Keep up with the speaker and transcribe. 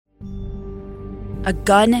a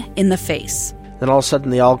gun in the face. Then all of a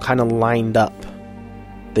sudden, they all kind of lined up.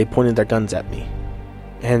 They pointed their guns at me.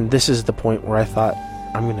 And this is the point where I thought,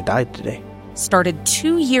 I'm going to die today. Started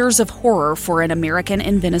 2 years of horror for an American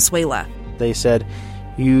in Venezuela. They said,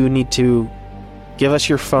 you need to give us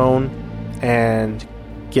your phone and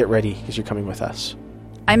get ready because you're coming with us.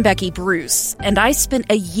 I'm Becky Bruce, and I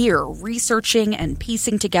spent a year researching and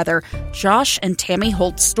piecing together Josh and Tammy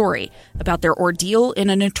Holt's story about their ordeal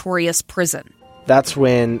in a notorious prison. That's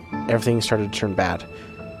when everything started to turn bad.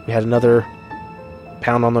 We had another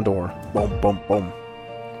pound on the door. Boom, boom, boom.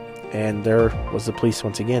 And there was the police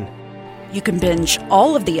once again. You can binge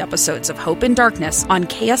all of the episodes of Hope in Darkness on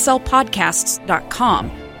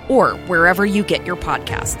KSLpodcasts.com or wherever you get your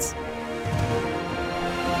podcasts.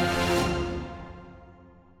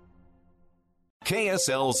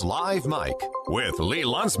 KSL's Live Mic with Lee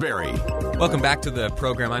Lonsberry. Welcome back to the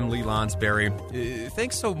program. I'm Lee Lonsberry.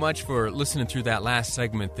 Thanks so much for listening through that last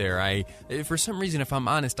segment there. For some reason, if I'm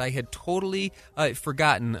honest, I had totally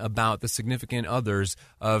forgotten about the significant others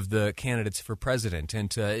of the candidates for president.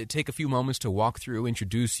 And to take a few moments to walk through,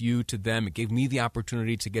 introduce you to them, it gave me the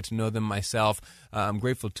opportunity to get to know them myself. I'm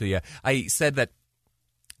grateful to you. I said that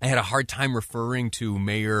I had a hard time referring to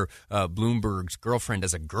Mayor Bloomberg's girlfriend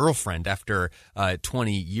as a girlfriend after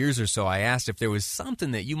 20 years or so. I asked if there was something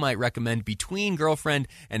that you might recommend between girlfriend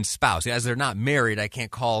and spouse. As they're not married, I can't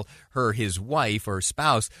call her his wife or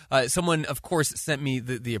spouse. Someone, of course, sent me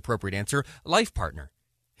the appropriate answer, life partner.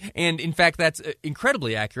 And, in fact, that's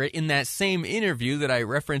incredibly accurate. In that same interview that I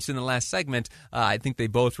referenced in the last segment, I think they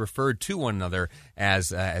both referred to one another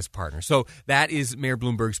as partners. So that is Mayor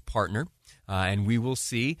Bloomberg's partner. And we will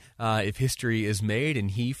see if history is made,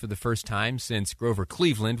 and he, for the first time since Grover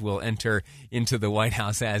Cleveland, will enter into the White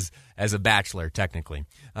House as a bachelor, technically.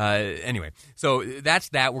 Anyway, so that's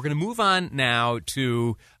that. We're going to move on now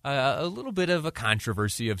to a little bit of a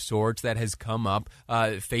controversy of sorts that has come up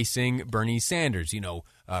facing Bernie Sanders. You know,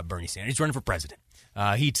 Bernie Sanders running for president.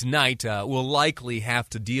 He tonight will likely have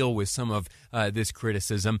to deal with some of this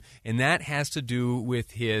criticism, and that has to do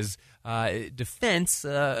with his defense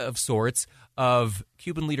of sorts of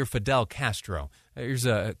Cuban leader Fidel Castro. Here's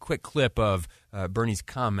a quick clip of Bernie's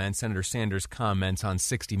comments, Senator Sanders' comments on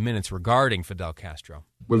 60 Minutes regarding Fidel Castro.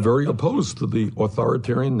 We're very opposed to the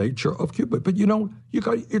authoritarian nature of Cuba. But,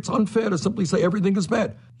 it's unfair to simply say everything is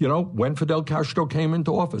bad. When Fidel Castro came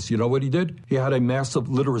into office, you know what he did? He had a massive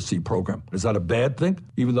literacy program. Is that a bad thing,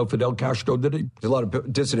 even though Fidel Castro did it? There's a lot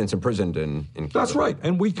of dissidents imprisoned in Cuba. That's right,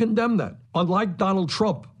 and we condemn that. Unlike Donald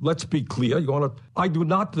Trump, let's be clear. I do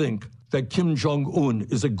not think that Kim Jong-un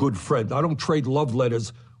is a good friend. I don't trade love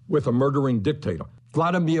letters with a murdering dictator.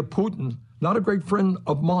 Vladimir Putin, not a great friend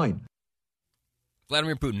of mine.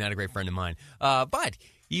 Vladimir Putin, not a great friend of mine. But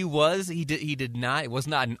it was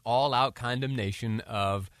not an all-out condemnation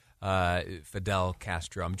of Fidel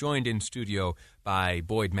Castro. I'm joined in studio by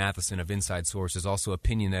Boyd Matheson of Inside Sources, also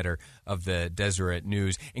opinion editor of the Deseret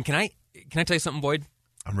News. And can I tell you something, Boyd?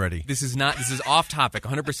 I'm ready. This is off topic,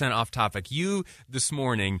 100% off topic. You, this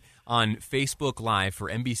morning on Facebook Live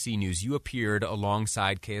for NBC News, you appeared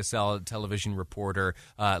alongside KSL television reporter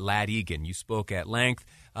Ladd Egan. You spoke at length,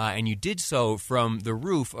 and you did so from the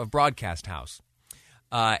roof of Broadcast House.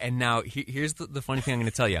 And now here's the funny thing I'm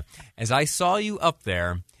going to tell you. As I saw you up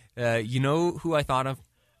there, you know who I thought of?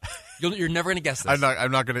 You're never going to guess this. I'm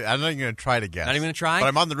not going to try to guess. Not even going to try? But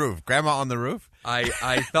I'm on the roof. Grandma on the roof?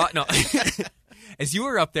 I thought, no. As you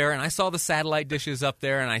were up there, and I saw the satellite dishes up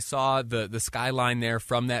there, and I saw the skyline there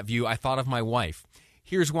from that view, I thought of my wife.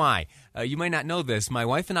 Here's why. You might not know this. My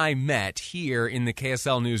wife and I met here in the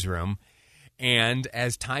KSL newsroom, and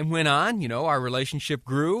as time went on, our relationship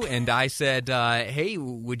grew, and I said, hey,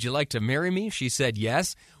 would you like to marry me? She said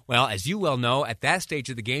yes. Well, as you well know, at that stage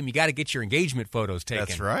of the game, you got to get your engagement photos taken.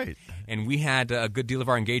 That's right. And we had a good deal of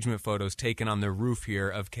our engagement photos taken on the roof here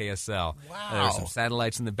of KSL. Wow. There's some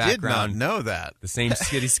satellites in the background. Did not know that. The same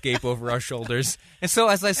cityscape over our shoulders. And so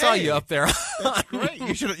as I saw you up there. That's great.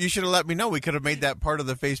 You should have let me know. We could have made that part of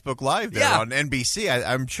the Facebook Live there on NBC.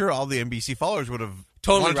 I'm sure all the NBC followers would have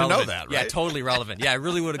totally wanted relevant. to know that, right? Yeah, totally relevant. Yeah, I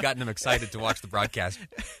really would have gotten them excited to watch the broadcast.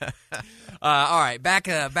 All right, back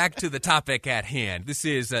to the topic at hand. This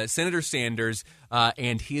is Senator Sanders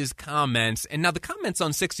and his comments. And now the comments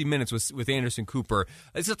on 60 Minutes with Anderson Cooper,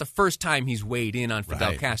 this is not the first time he's weighed in on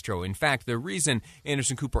Fidel Castro. In fact, the reason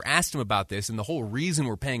Anderson Cooper asked him about this and the whole reason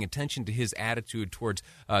we're paying attention to his attitude towards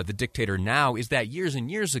the dictator now is that years and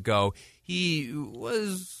years ago, he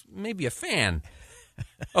was maybe a fan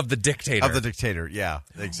Of the dictator. Of the dictator, yeah,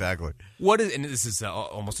 exactly. What is, and this is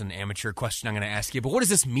almost an amateur question I'm going to ask you, but what does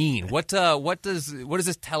this mean? What does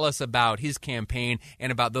this tell us about his campaign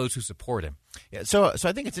and about those who support him? Yeah, so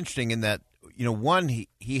I think it's interesting in that, one,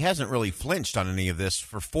 he hasn't really flinched on any of this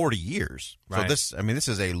for 40 years. Right. So this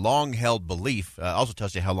is a long-held belief. Also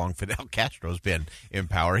tells you how long Fidel Castro's been in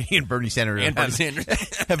power. He and Bernie Sanders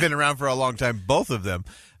have been around for a long time, both of them.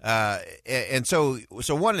 And so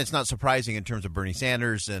one, it's not surprising in terms of Bernie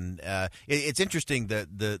Sanders, and it's interesting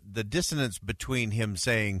that the dissonance between him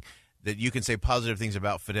saying that you can say positive things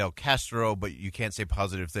about Fidel Castro, but you can't say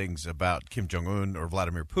positive things about Kim Jong-un or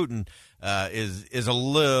Vladimir Putin is a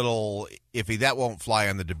little iffy. That won't fly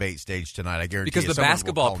on the debate stage tonight, I guarantee you. Because the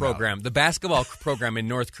basketball program in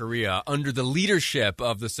North Korea, under the leadership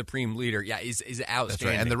of the supreme leader, is outstanding. That's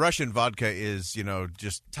right. And the Russian vodka is,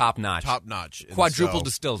 just top notch. Quadruple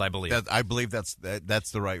distilled, I believe. I believe that's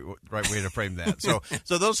the right way to frame that.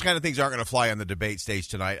 So those kind of things aren't going to fly on the debate stage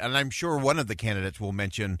tonight. And I'm sure one of the candidates will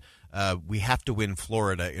mention we have to win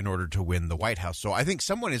Florida in order to win the White House. So I think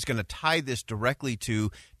someone is going to tie this directly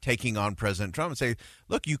to taking on President Trump and say,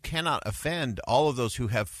 look, you cannot offend all of those who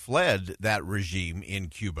have fled that regime in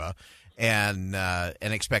Cuba and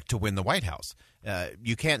expect to win the White House.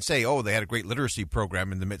 You can't say, they had a great literacy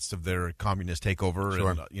program in the midst of their communist takeover.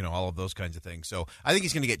 Sure. And all of those kinds of things. So I think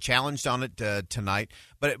he's going to get challenged on it tonight.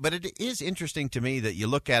 But it is interesting to me that you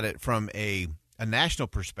look at it from a national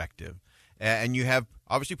perspective. And you have,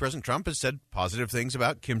 obviously, President Trump has said positive things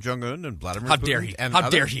about Kim Jong-un and Vladimir Putin. How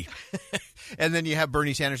dare he? And then you have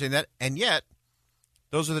Bernie Sanders saying that. And yet,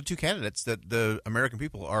 those are the two candidates that the American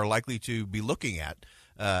people are likely to be looking at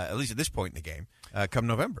least at this point in the game, come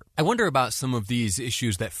November. I wonder about some of these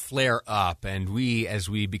issues that flare up, and as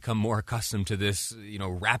we become more accustomed to this,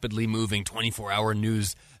 rapidly moving 24-hour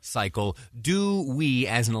news cycle, do we,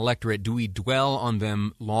 as an electorate, dwell on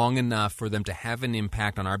them long enough for them to have an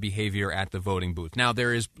impact on our behavior at the voting booth? Now,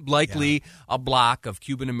 there is likely a block of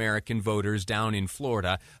Cuban-American voters down in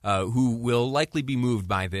Florida who will likely be moved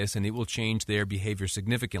by this, and it will change their behavior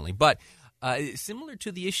significantly. But similar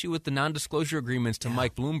to the issue with the non-disclosure agreements to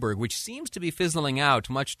Mike Bloomberg, which seems to be fizzling out,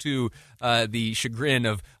 much to the chagrin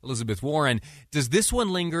of Elizabeth Warren. Does this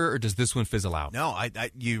one linger, or does this one fizzle out? No,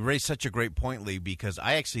 you raised such a great point, Lee, because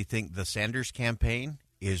I actually think the Sanders campaign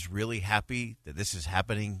is really happy that this is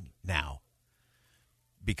happening now,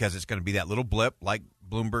 because it's going to be that little blip like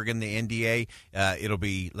Bloomberg and the NDA. It'll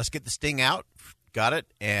be, let's get the sting out. Got it,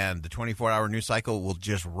 and the 24-hour news cycle will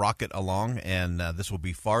just rocket along, and this will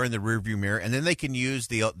be far in the rearview mirror. And then they can use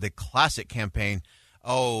the classic campaign.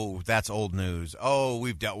 Oh, that's old news. Oh,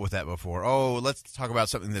 we've dealt with that before. Oh, let's talk about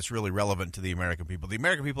something that's really relevant to the American people. The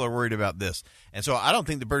American people are worried about this. And so I don't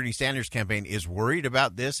think the Bernie Sanders campaign is worried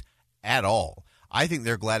about this at all. I think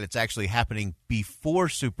they're glad it's actually happening before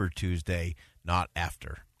Super Tuesday, not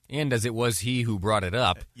after. And as it was he who brought it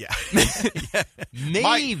up. Yeah.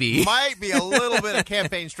 Maybe. Might be a little bit of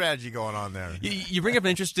campaign strategy going on there. You bring up an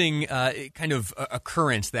interesting kind of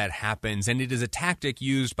occurrence that happens, and it is a tactic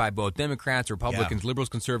used by both Democrats, Republicans, liberals,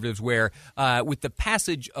 conservatives, where with the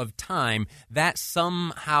passage of time, that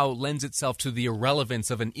somehow lends itself to the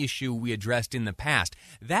irrelevance of an issue we addressed in the past.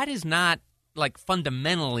 That is not,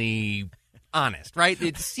 fundamentally honest, right?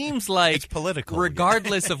 It seems like it's political,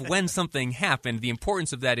 regardless of when something happened, the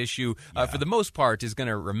importance of that issue, for the most part, is going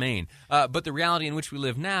to remain. But the reality in which we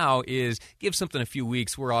live now is, give something a few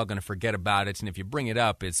weeks, we're all going to forget about it, and if you bring it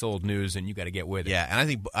up, it's old news, and you got to get with it. Yeah,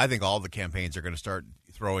 and I think all the campaigns are going to start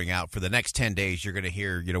throwing out for the next 10 days. You're going to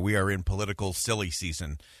hear, we are in political silly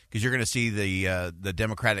season, because you're going to see the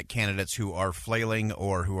Democratic candidates who are flailing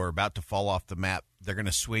or who are about to fall off the map. They're going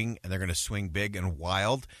to swing, and they're going to swing big and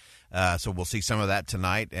wild. So we'll see some of that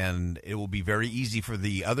tonight, and it will be very easy for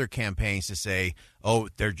the other campaigns to say, oh,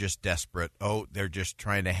 they're just desperate. Oh, they're just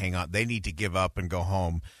trying to hang on. They need to give up and go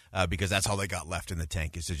home because that's all they got left in the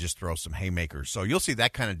tank is to just throw some haymakers. So you'll see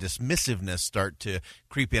that kind of dismissiveness start to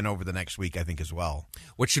creep in over the next week, I think, as well.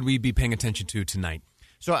 What should we be paying attention to tonight?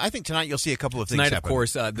 So I think tonight you'll see a couple of things happen. Of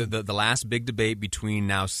course, the last big debate between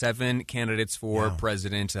now 7 candidates for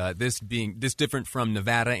president. This different from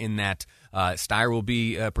Nevada in that Steyer will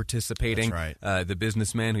be participating. That's right. The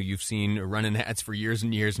businessman who you've seen running ads for years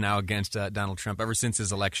and years now against Donald Trump ever since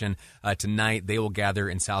his election. Tonight they will gather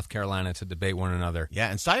in South Carolina to debate one another.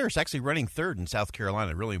 Yeah, and Steyer is actually running third in South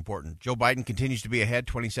Carolina. Really important. Joe Biden continues to be ahead,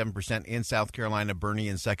 27% in South Carolina. Bernie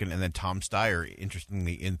in second, and then Tom Steyer,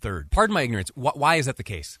 interestingly, in third. Pardon my ignorance. Why is that the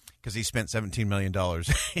case? because he spent $17 million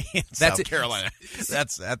in South Carolina.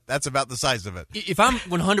 That's about the size of it. If I'm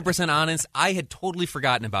 100% honest, I had totally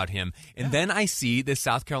forgotten about him. And then I see this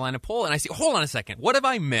South Carolina poll, and I see, hold on a second, what have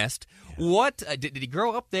I missed? What did he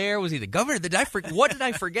grow up there? Was he the governor? What did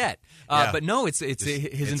I forget? But no, it's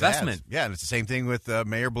his investment. Ads. Yeah, and it's the same thing with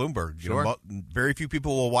Mayor Bloomberg. Sure. Very few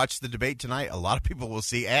people will watch the debate tonight. A lot of people will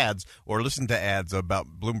see ads or listen to ads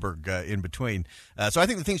about Bloomberg in between. So I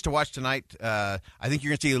think the things to watch tonight, I think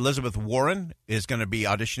you're going to see Elizabeth Warren is going to be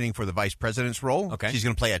auditioning for the vice president's role. Okay. She's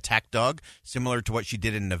going to play attack dog, similar to what she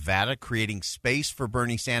did in Nevada, creating space for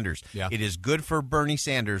Bernie Sanders. Yeah. It is good for Bernie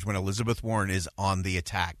Sanders when Elizabeth Warren is on the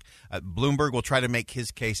attack. Bloomberg will try to make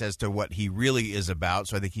his case as to what he really is about,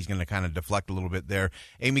 so I think he's going to kind of deflect a little bit there.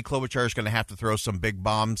 Amy Klobuchar is going to have to throw some big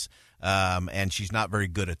bombs, and she's not very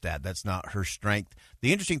good at that. That's not her strength.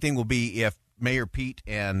 The interesting thing will be if Mayor Pete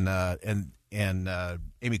and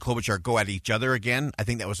Amy Klobuchar go at each other again. I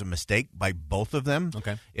think that was a mistake by both of them.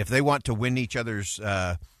 Okay. If they want to win each other's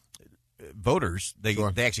voters, they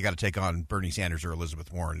actually got to take on Bernie Sanders or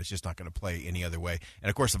Elizabeth Warren. It's just not going to play any other way.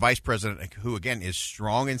 And, of course, the vice president, who, again, is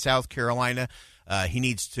strong in South Carolina, he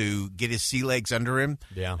needs to get his sea legs under him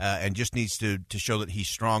and just needs to show that he's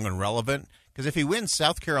strong and relevant. Because if he wins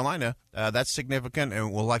South Carolina, that's significant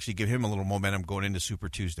and will actually give him a little momentum going into Super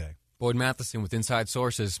Tuesday. Boyd Matheson with Inside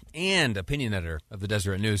Sources and opinion editor of the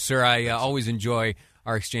Deseret News. Sir, I always enjoy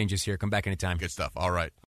our exchanges here. Come back anytime. Good stuff. All right.